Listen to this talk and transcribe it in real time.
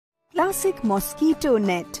Classic Mosquito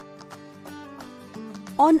Net.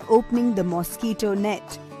 On opening the mosquito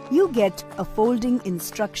net, you get a folding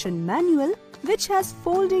instruction manual which has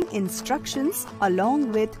folding instructions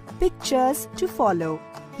along with pictures to follow.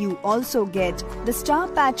 You also get the star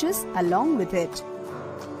patches along with it.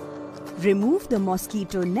 Remove the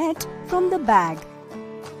mosquito net from the bag.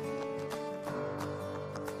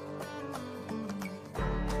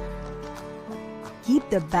 Keep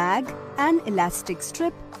the bag and elastic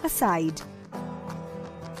strip aside.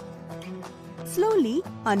 Slowly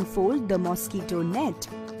unfold the mosquito net.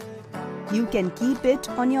 You can keep it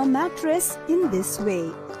on your mattress in this way.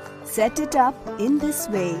 Set it up in this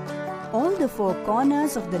way. All the four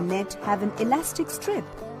corners of the net have an elastic strip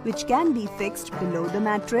which can be fixed below the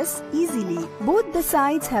mattress easily. Both the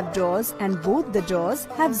sides have doors and both the doors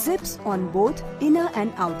have zips on both inner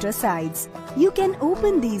and outer sides. You can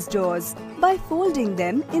open these doors by folding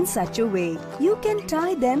them in such a way. You can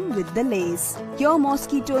tie them with the lace. Your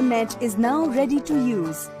mosquito net is now ready to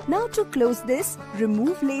use. Now to close this,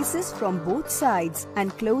 remove laces from both sides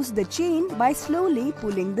and close the chain by slowly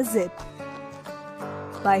pulling the zip.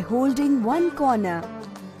 By holding one corner,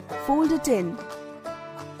 fold it in.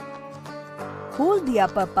 Hold the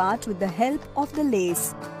upper part with the help of the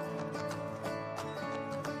lace.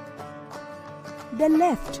 The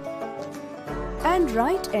left and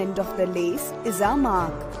right end of the lace is our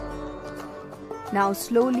mark. Now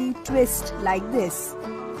slowly twist like this.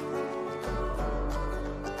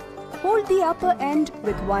 Hold the upper end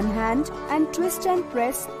with one hand and twist and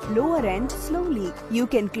press lower end slowly. You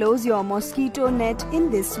can close your mosquito net in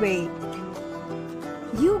this way.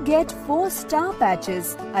 You get 4 star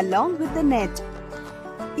patches along with the net.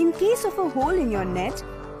 In case of a hole in your net,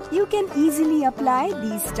 you can easily apply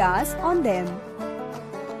these stars on them.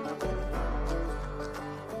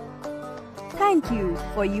 Thank you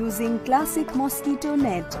for using Classic Mosquito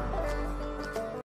Net.